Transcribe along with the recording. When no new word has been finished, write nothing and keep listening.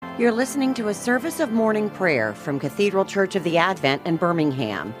You're listening to a service of morning prayer from Cathedral Church of the Advent in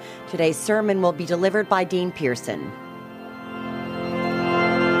Birmingham. Today's sermon will be delivered by Dean Pearson.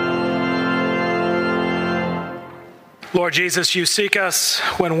 Lord Jesus, you seek us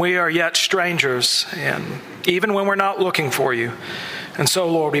when we are yet strangers, and even when we're not looking for you. And so,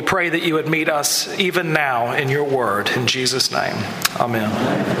 Lord, we pray that you would meet us even now in your word. In Jesus' name,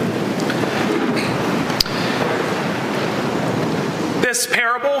 amen. This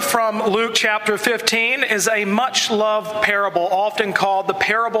parable from Luke chapter 15 is a much-loved parable, often called the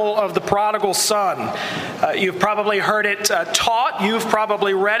parable of the prodigal son. You've probably heard it taught, you've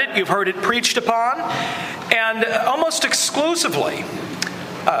probably read it, you've heard it preached upon, and almost exclusively,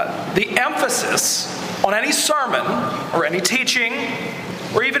 the emphasis on any sermon or any teaching,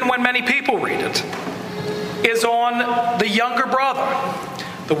 or even when many people read it, is on the younger brother,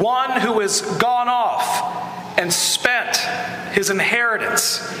 the one who has gone off and spent his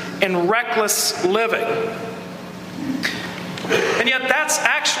inheritance in reckless living. And yet that's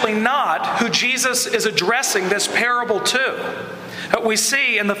actually not who Jesus is addressing this parable to. We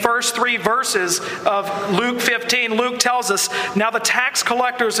see in the first 3 verses of Luke 15, Luke tells us, "Now the tax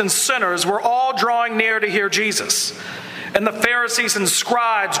collectors and sinners were all drawing near to hear Jesus. And the Pharisees and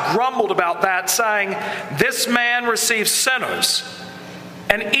scribes grumbled about that, saying, 'This man receives sinners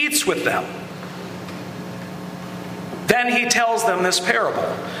and eats with them.' Then he tells them this parable."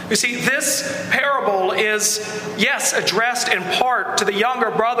 You see, this parable is, yes, addressed in part to the younger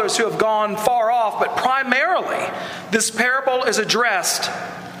brothers who have gone far off, but primarily this parable is addressed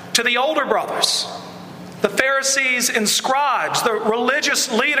to the older brothers, the Pharisees and scribes, the religious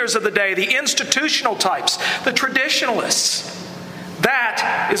leaders of the day, the institutional types, the traditionalists.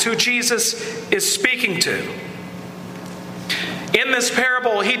 That is who Jesus is speaking to. In this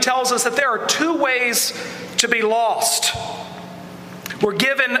parable, he tells us that there are 2 ways to be lost. We're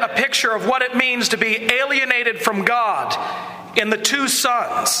given a picture of what it means to be alienated from God in the 2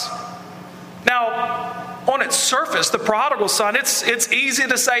 sons. Now, on its surface, the prodigal son, it's easy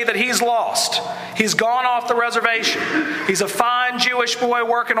to say that he's lost. He's gone off the reservation. He's a fine Jewish boy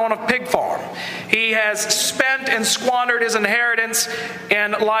working on a pig farm. He has spent and squandered his inheritance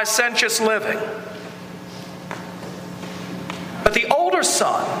in licentious living. But the older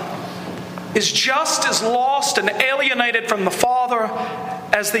son is just as lost and alienated from the father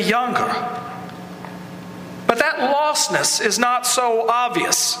as the younger. But that lostness is not so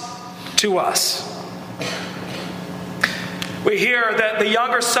obvious to us. We hear that the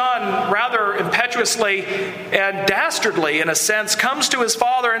younger son, rather impetuously and dastardly in a sense, comes to his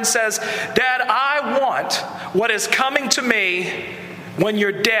father and says, "Dad, I want what is coming to me when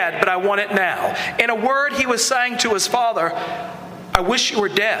you're dead, but I want it now." In a word, he was saying to his father, "I wish you were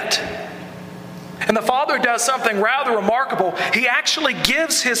dead." And the father does something rather remarkable. He actually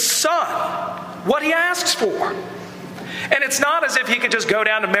gives his son what he asks for. And it's not as if he could just go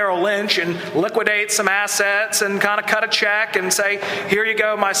down to Merrill Lynch and liquidate some assets and kind of cut a check and say, "Here you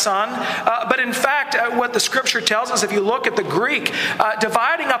go, my son." But in fact, what the scripture tells us, if you look at the Greek,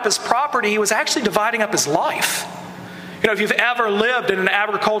 dividing up his property, he was actually dividing up his life. You know, if you've ever lived in an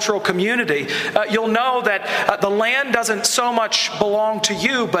agricultural community, you'll know that the land doesn't so much belong to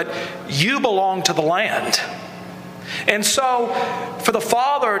you, but you belong to the land. And so, for the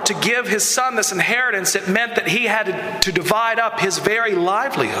father to give his son this inheritance, it meant that he had to divide up his very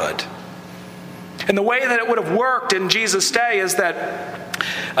livelihood. And the way that it would have worked in Jesus' day is that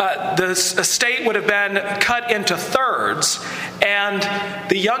the estate would have been cut into thirds, and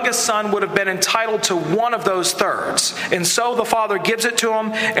the youngest son would have been entitled to one of those thirds. And so the father gives it to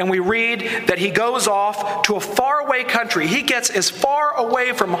him, and we read that he goes off to a faraway country. He gets as far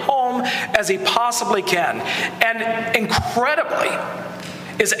away from home as he possibly can, and incredibly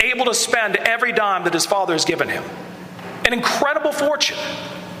is able to spend every dime that his father has given him. An incredible fortune.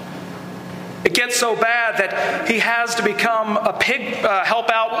 It gets so bad that he has to become a pig, help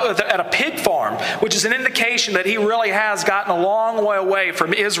out at a pig farm, which is an indication that he really has gotten a long way away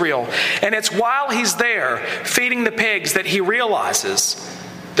from Israel. And it's while he's there feeding the pigs that he realizes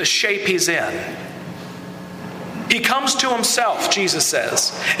the shape he's in. He comes to himself, Jesus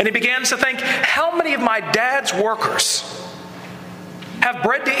says, and he begins to think, how many of my dad's workers have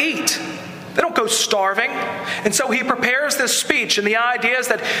bread to eat? They don't go starving. And so he prepares this speech, and the idea is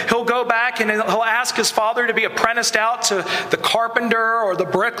that he'll go back and he'll ask his father to be apprenticed out to the carpenter or the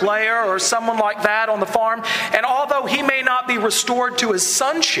bricklayer or someone like that on the farm. And although he may not be restored to his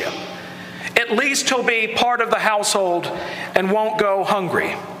sonship, at least he'll be part of the household and won't go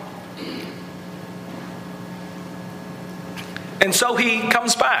hungry. And so he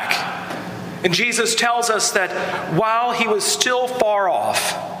comes back. And Jesus tells us that while he was still far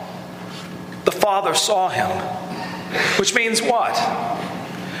off, father saw him. Which means what?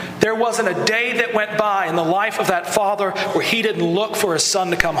 There wasn't a day that went by in the life of that father where he didn't look for his son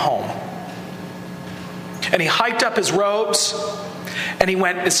to come home. And he hiked up his robes, and he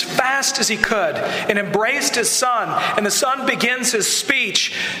went as fast as he could and embraced his son. And the son begins his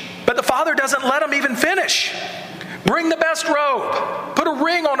speech, but the father doesn't let him even finish. Bring the best robe, put a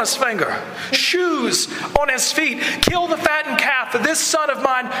ring on his finger, shoes on his feet, kill the fattened calf, for this son of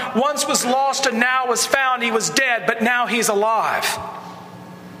mine once was lost and now was found. He was dead, but now he's alive.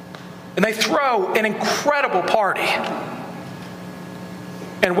 And they throw an incredible party.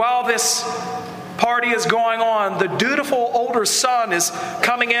 And while this party is going on, the dutiful older son is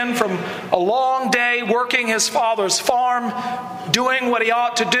coming in from a long day working his father's farm, doing what he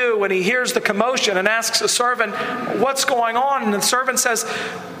ought to do, when he hears the commotion and asks the servant, what's going on? And the servant says,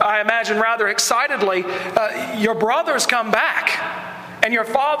 I imagine rather excitedly, your brother's come back and your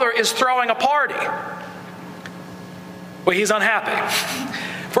father is throwing a party. Well, he's unhappy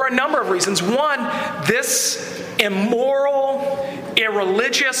for a number of reasons. One, this immoral,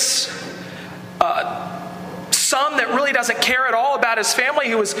 irreligious son that really doesn't care at all about his family,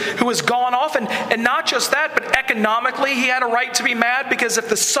 who was gone off. And not just that, but economically he had a right to be mad, because if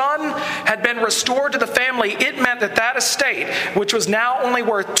the son had been restored to the family, it meant that that estate, which was now only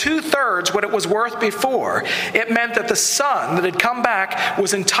worth 2/3 what it was worth before, it meant that the son that had come back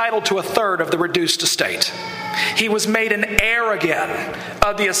was entitled to 1/3 of the reduced estate. He was made an heir again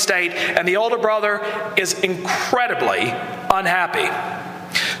of the estate, and the older brother is incredibly unhappy.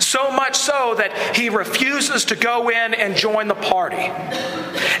 So much so that he refuses to go in and join the party.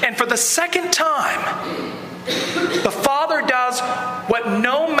 And for the second time, the father does what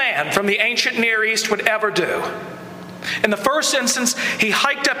no man from the ancient Near East would ever do. In the first instance, he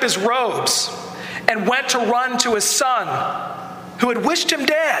hiked up his robes and went to run to his son, who had wished him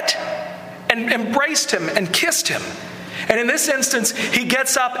dead, and embraced him and kissed him. And in this instance, he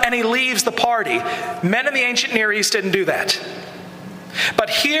gets up and he leaves the party. Men in the ancient Near East didn't do that. But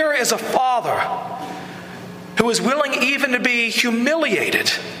here is a father who is willing even to be humiliated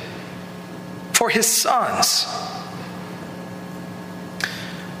for his sons.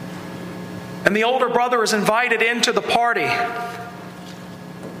 And the older brother is invited into the party.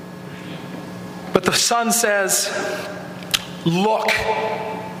 But the son says, look,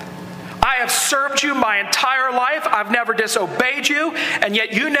 I have served you my entire life. I've never disobeyed you, and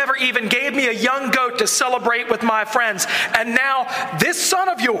yet you never even gave me a young goat to celebrate with my friends. And now this son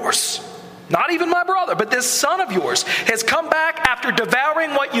of yours, not even my brother, but this son of yours has come back after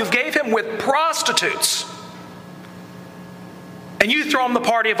devouring what you gave him with prostitutes. And you throw him the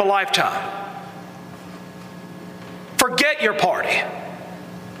party of a lifetime. Forget your party.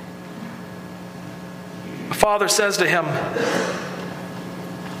 The father says to him,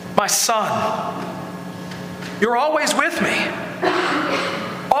 my son, you're always with me.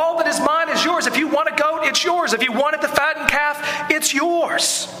 All that is mine is yours. If you want a goat, it's yours. If you wanted the fattened calf, it's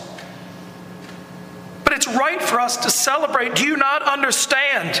yours. But it's right for us to celebrate. Do you not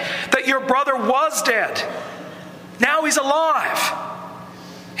understand that your brother was dead? Now he's alive.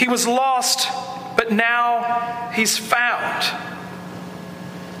 He was lost, but now he's found.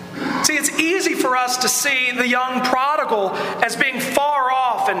 See, it's easy for us to see the young prodigal as being far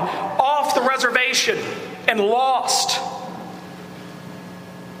off and off the reservation and lost.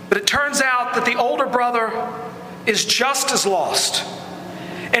 But it turns out that the older brother is just as lost.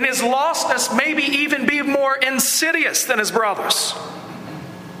 And his lostness maybe even be more insidious than his brother's.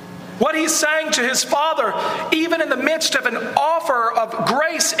 What he's saying to his father, even in the midst of an offer of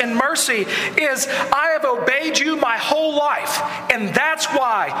grace and mercy, is, I have obeyed you my whole life, and that's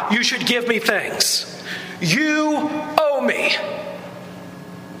why you should give me things. You owe me.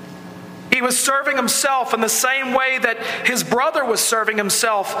 He was serving himself in the same way that his brother was serving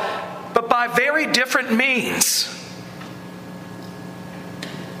himself, but by very different means.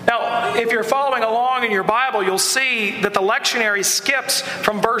 Now, if you're following along in your Bible, you'll see that the lectionary skips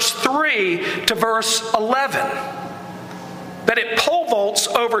from verse 3 to verse 11. That it pole vaults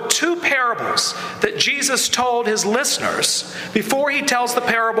over two parables that Jesus told his listeners before he tells the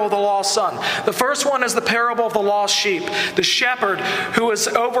parable of the lost son. The first one is the parable of the lost sheep. The shepherd who is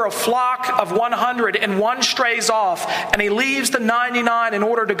over a flock of 100 and one strays off, and he leaves the 99 in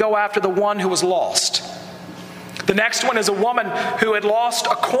order to go after the one who was lost. The next one is a woman who had lost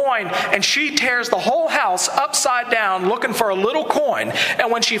a coin, and she tears the whole house upside down looking for a little coin,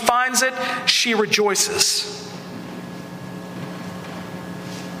 and when she finds it, she rejoices.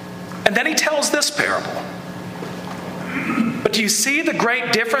 And then he tells this parable. But do you see the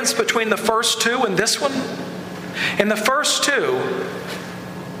great difference between the first two and this one? In the first two,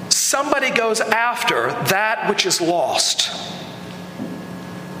 somebody goes after that which is lost.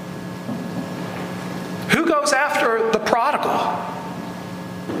 Who goes after the prodigal?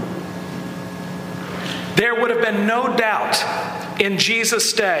 There would have been no doubt in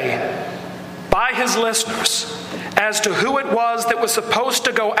Jesus' day by his listeners as to who it was that was supposed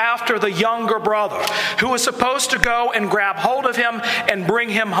to go after the younger brother, who was supposed to go and grab hold of him and bring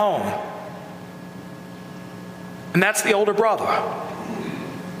him home. And that's the older brother.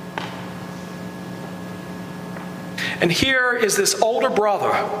 And here is this older brother.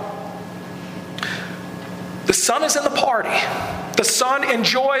 The son is in the party. The son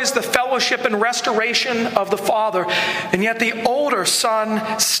enjoys the fellowship and restoration of the father, and yet the older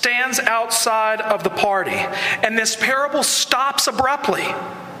son stands outside of the party. And this parable stops abruptly.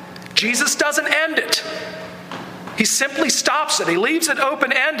 Jesus doesn't end it. He simply stops it. He leaves it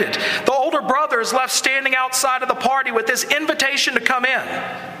open-ended. The older brother is left standing outside of the party with this invitation to come in.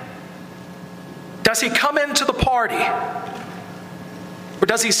 Does he come into the party? Or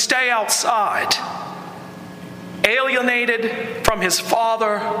does he stay outside, alienated from his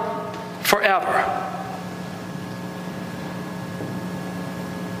father forever?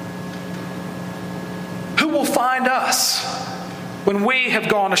 Who will find us when we have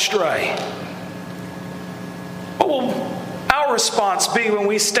gone astray? What will our response be when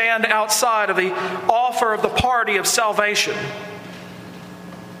we stand outside of the offer of the party of salvation?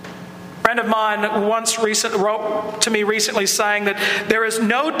 A friend of mine wrote to me recently saying that there is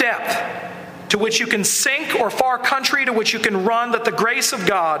no depth to which you can sink or far country to which you can run that the grace of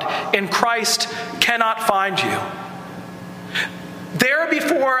God in Christ cannot find you. There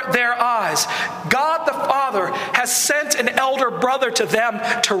before their eyes, God the Father has sent an elder brother to them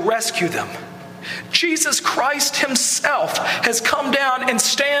to rescue them. Jesus Christ himself has come down and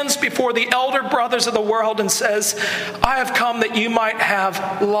stands before the elder brothers of the world and says, I have come that you might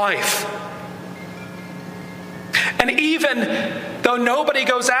have life. And even though nobody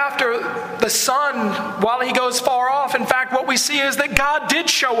goes after the son while he goes far off, in fact, what we see is that God did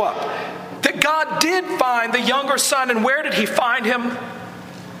show up. That God did find the younger son. And where did he find him?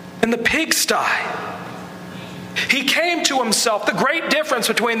 In the pigsty. He came to himself. The great difference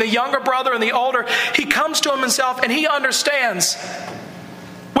between the younger brother and the older, he comes to himself and he understands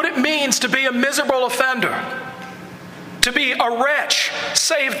what it means to be a miserable offender, to be a wretch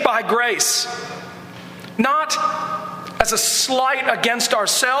saved by grace. Not as a slight against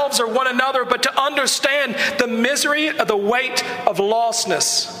ourselves or one another, but to understand the misery of the weight of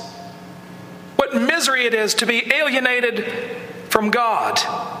lostness. What misery it is to be alienated from God.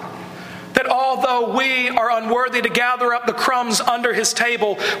 That although we are unworthy to gather up the crumbs under his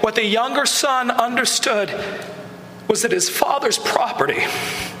table, what the younger son understood was that his father's property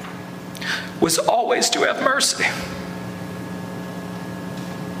was always to have mercy.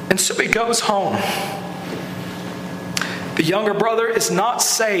 And so he goes home. The younger brother is not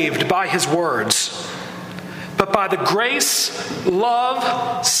saved by his words, but by the grace,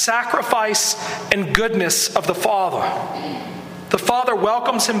 love, sacrifice, and goodness of the Father. The Father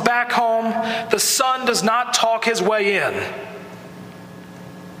welcomes him back home. The Son does not talk his way in.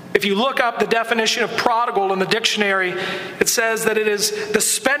 If you look up the definition of prodigal in the dictionary, it says that it is the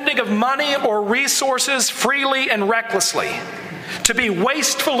spending of money or resources freely and recklessly, to be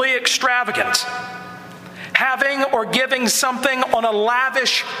wastefully extravagant, having or giving something on a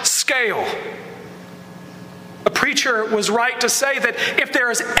lavish scale. A preacher was right to say that if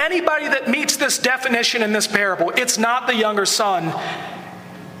there is anybody that meets this definition in this parable, it's not the younger son,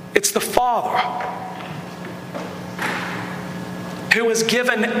 it's the father who has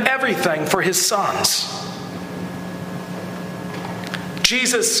given everything for his sons.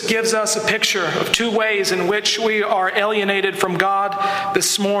 Jesus gives us a picture of two ways in which we are alienated from God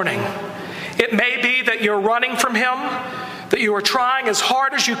this morning. It may be that you're running from him, that you are trying as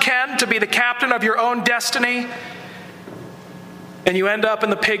hard as you can to be the captain of your own destiny, and you end up in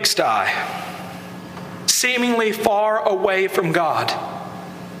the pigsty, seemingly far away from God.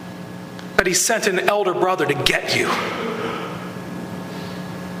 But he sent an elder brother to get you,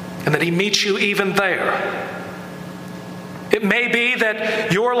 and that he meets you even there. It may be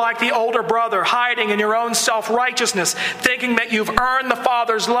that you're like the older brother, hiding in your own self-righteousness, thinking that you've earned the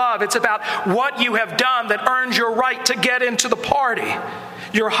Father's love. It's about what you have done that earns your right to get into the party.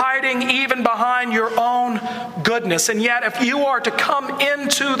 You're hiding even behind your own goodness. And yet, if you are to come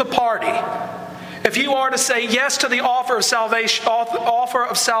into the party, if you are to say yes to the offer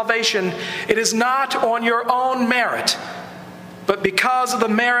of salvation, it is not on your own merit, but because of the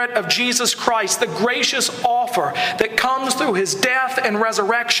merit of Jesus Christ, the gracious offer that comes through his death and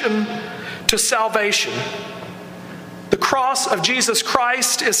resurrection to salvation. The cross of Jesus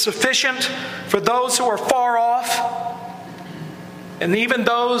Christ is sufficient for those who are far off and even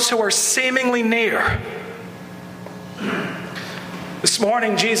those who are seemingly near. This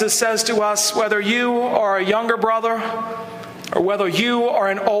morning, Jesus says to us, whether you are a younger brother or whether you are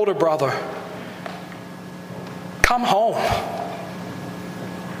an older brother, come home.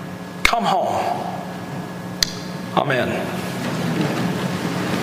 Come home. Amen.